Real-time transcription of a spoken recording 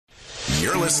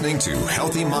You're listening to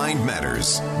Healthy Mind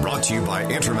Matters, brought to you by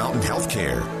Intermountain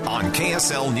Healthcare on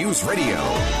KSL News Radio.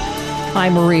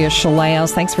 I'm Maria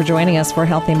Shilaos. Thanks for joining us for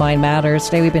Healthy Mind Matters.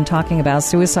 Today we've been talking about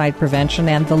suicide prevention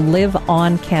and the Live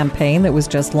On campaign that was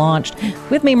just launched.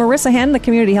 With me, Marissa Henn, the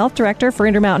Community Health Director for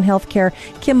Intermountain Healthcare,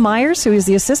 Kim Myers, who is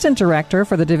the Assistant Director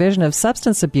for the Division of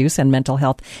Substance Abuse and Mental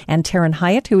Health, and Taryn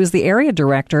Hyatt, who is the Area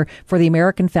Director for the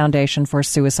American Foundation for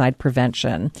Suicide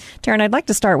Prevention. Taryn, I'd like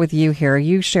to start with you here.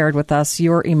 You shared with us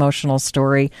your emotional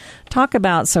story. Talk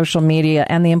about social media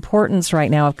and the importance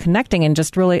right now of connecting and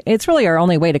it's really our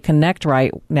only way to connect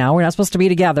right now. We're not supposed to be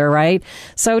together, right?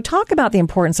 So talk about the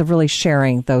importance of really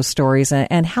sharing those stories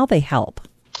and how they help.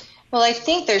 Well, I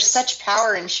think there's such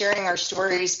power in sharing our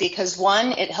stories because,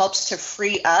 one, it helps to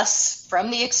free us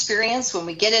from the experience when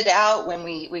we get it out, when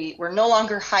we're no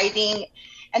longer hiding.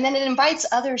 And then it invites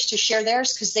others to share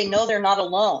theirs because they know they're not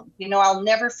alone. You know, I'll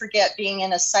never forget being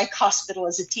in a psych hospital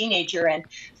as a teenager and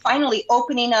finally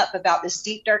opening up about this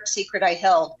deep, dark secret I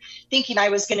held, thinking I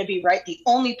was going to be the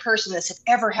only person this had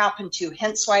ever happened to,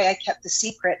 hence why I kept the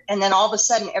secret. And then all of a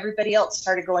sudden, everybody else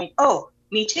started going, oh,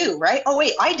 me too, right? Oh,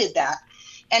 wait, I did that.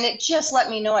 And it just let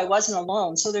me know I wasn't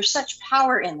alone. So there's such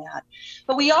power in that.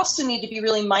 But we also need to be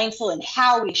really mindful in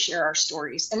how we share our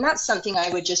stories. And that's something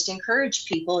I would just encourage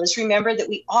people is remember that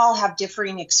we all have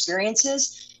differing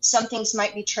experiences. Some things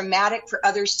might be traumatic for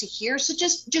others to hear. So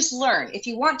just learn. If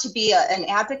you want to be an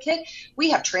advocate, we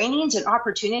have trainings and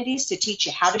opportunities to teach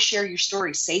you how to share your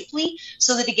story safely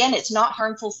so that, again, it's not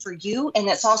harmful for you and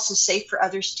it's also safe for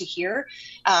others to hear.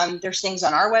 There's things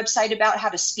on our website about how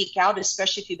to speak out,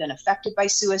 especially if you've been affected by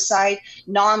suicide.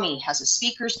 NAMI has a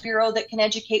speakers bureau that can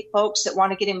educate folks that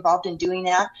want to get involved in doing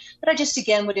that. But I just,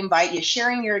 again, would invite you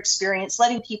sharing your experience,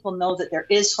 letting people know that there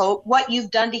is hope, what you've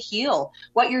done to heal,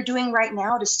 what you're doing right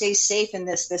now to stay safe in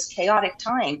this chaotic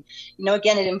time. You know,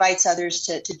 again, it invites others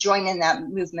to join in that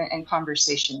movement and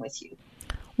conversation with you.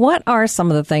 What are some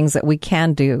of the things that we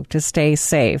can do to stay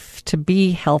safe, to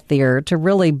be healthier, to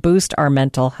really boost our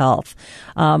mental health?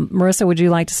 Marissa, would you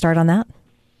like to start on that?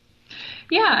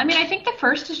 Yeah, I mean, I think the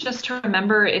first is just to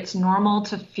remember it's normal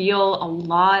to feel a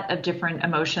lot of different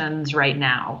emotions right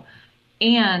now.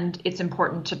 And it's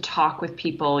important to talk with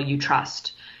people you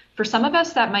trust. For some of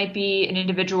us, that might be an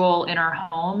individual in our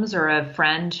homes or a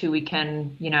friend who we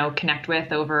can, connect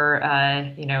with over,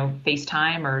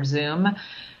 FaceTime or Zoom.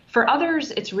 For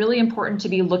others, it's really important to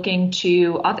be looking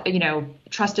to,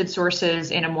 trusted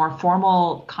sources in a more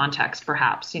formal context,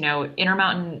 perhaps.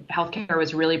 Intermountain Healthcare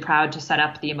was really proud to set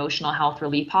up the Emotional Health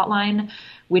Relief Hotline,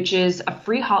 which is a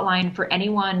free hotline for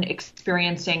anyone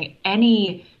experiencing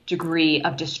any degree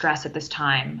of distress at this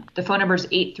time. The phone number is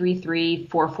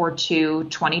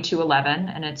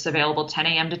 833-442-2211, and it's available 10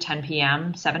 a.m. to 10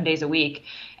 p.m., 7 days a week.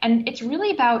 And it's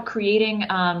really about creating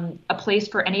a place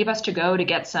for any of us to go to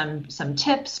get some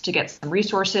tips, to get some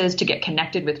resources, to get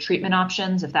connected with treatment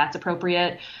options, if that's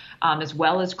appropriate, as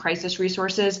well as crisis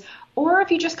resources. Or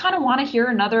if you just kind of want to hear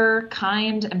another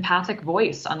kind, empathic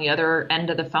voice on the other end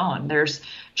of the phone. There's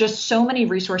just so many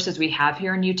resources we have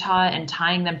here in Utah, and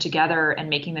tying them together and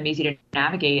making them easy to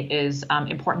navigate is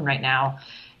important right now.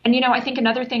 And, I think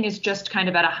another thing is just kind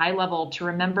of at a high level to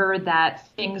remember that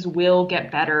things will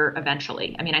get better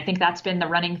eventually. I mean, I think that's been the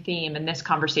running theme in this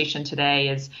conversation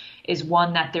today is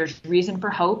one that there's reason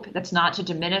for hope. That's not to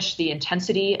diminish the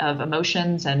intensity of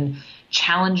emotions and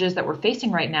challenges that we're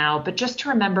facing right now, but just to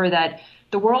remember that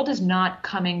the world is not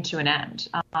coming to an end.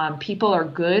 People are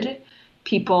good.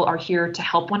 People are here to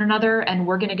help one another, and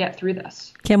we're going to get through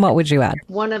this. Kim, what would you add?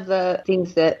 One of the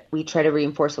things that we try to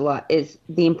reinforce a lot is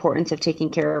the importance of taking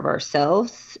care of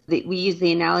ourselves. We use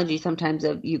the analogy sometimes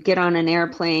of you get on an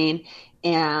airplane,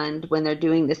 and when they're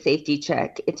doing the safety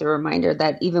check, it's a reminder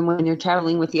that even when you're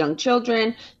traveling with young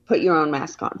children, put your own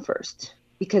mask on first,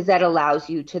 because that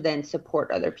allows you to then support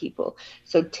other people.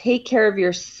 So take care of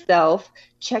yourself,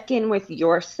 check in with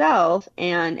yourself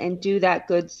and do that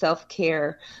good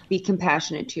self-care, be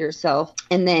compassionate to yourself.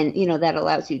 And then, that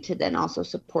allows you to then also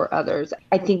support others.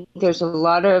 I think there's a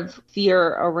lot of fear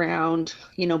around,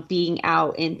 being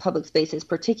out in public spaces,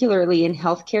 particularly in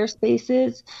healthcare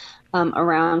spaces,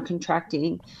 around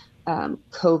contracting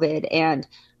COVID. And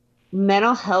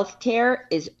mental health care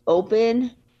is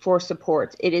open for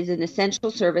support. It is an essential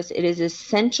service. It is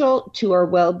essential to our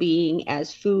well-being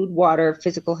as food, water,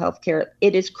 physical health care.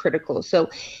 It is critical. So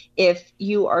if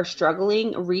you are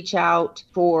struggling, reach out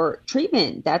for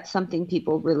treatment. That's something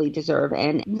people really deserve.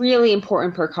 And really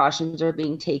important precautions are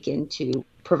being taken to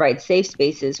provide safe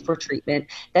spaces for treatment.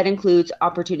 That includes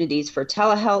opportunities for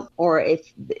telehealth, or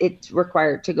if it's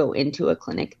required to go into a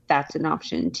clinic, that's an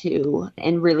option too.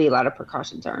 And really a lot of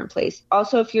precautions are in place.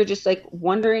 Also, if you're just like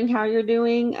wondering how you're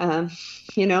doing,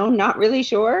 not really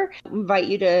sure, I invite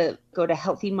you to go to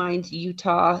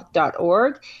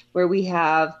healthymindutah.org, where we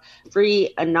have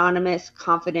free, anonymous,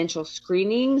 confidential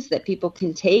screenings that people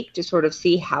can take to sort of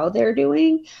see how they're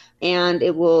doing. And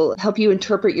it will help you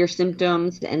interpret your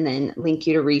symptoms and then link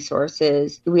you to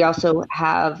resources. We also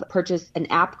have purchased an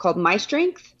app called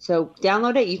MyStrength. So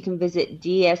download it. You can visit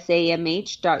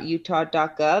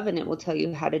dsamh.utah.gov and it will tell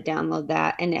you how to download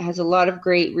that. And it has a lot of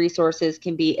great resources,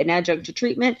 can be an adjunct to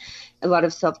treatment, a lot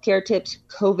of self-care tips,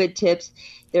 COVID tips.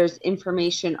 There's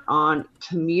information on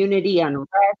community unrest.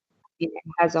 It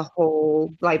has a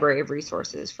whole library of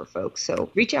resources for folks. So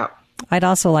reach out. I'd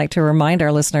also like to remind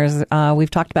our listeners,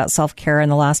 we've talked about self-care in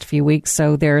the last few weeks,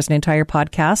 so there's an entire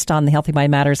podcast on the Healthy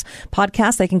Mind Matters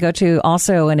podcast. They can go to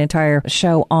also an entire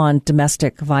show on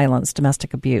domestic violence,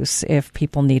 domestic abuse, if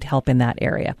people need help in that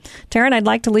area. Taryn, I'd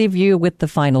like to leave you with the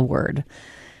final word.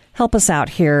 Help us out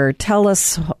here. Tell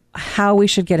us how we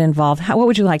should get involved. What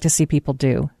would you like to see people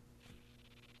do?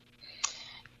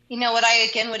 What I,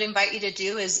 again, would invite you to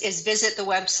do is visit the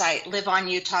website,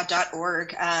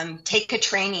 liveonutah.org, take a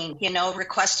training,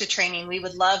 request a training. We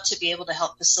would love to be able to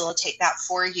help facilitate that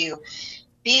for you.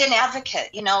 Be an advocate,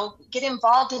 get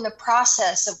involved in the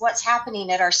process of what's happening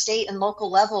at our state and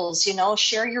local levels,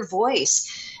 share your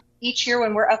voice. Each year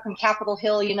when we're up in Capitol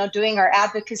Hill, doing our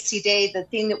advocacy day, the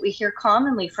thing that we hear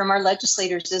commonly from our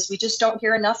legislators is we just don't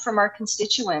hear enough from our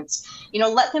constituents.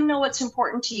 Let them know what's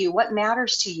important to you, what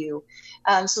matters to you.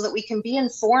 So that we can be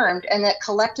informed and that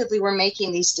collectively we're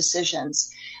making these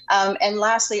decisions. And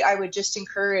lastly, I would just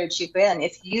encourage you, Ben,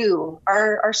 if you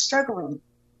are struggling,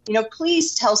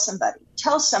 please tell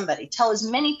somebody, tell as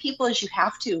many people as you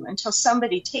have to until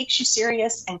somebody takes you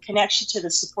serious and connects you to the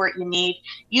support you need.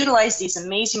 Utilize these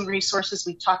amazing resources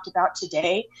we've talked about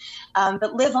today,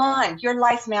 but live on. Your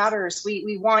life matters.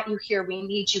 We want you here. We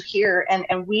need you here,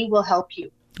 and we will help you.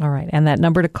 All right. And that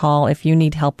number to call if you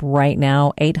need help right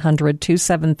now,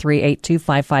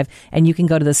 800-273-8255. And you can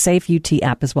go to the Safe UT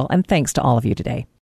app as well. And thanks to all of you today.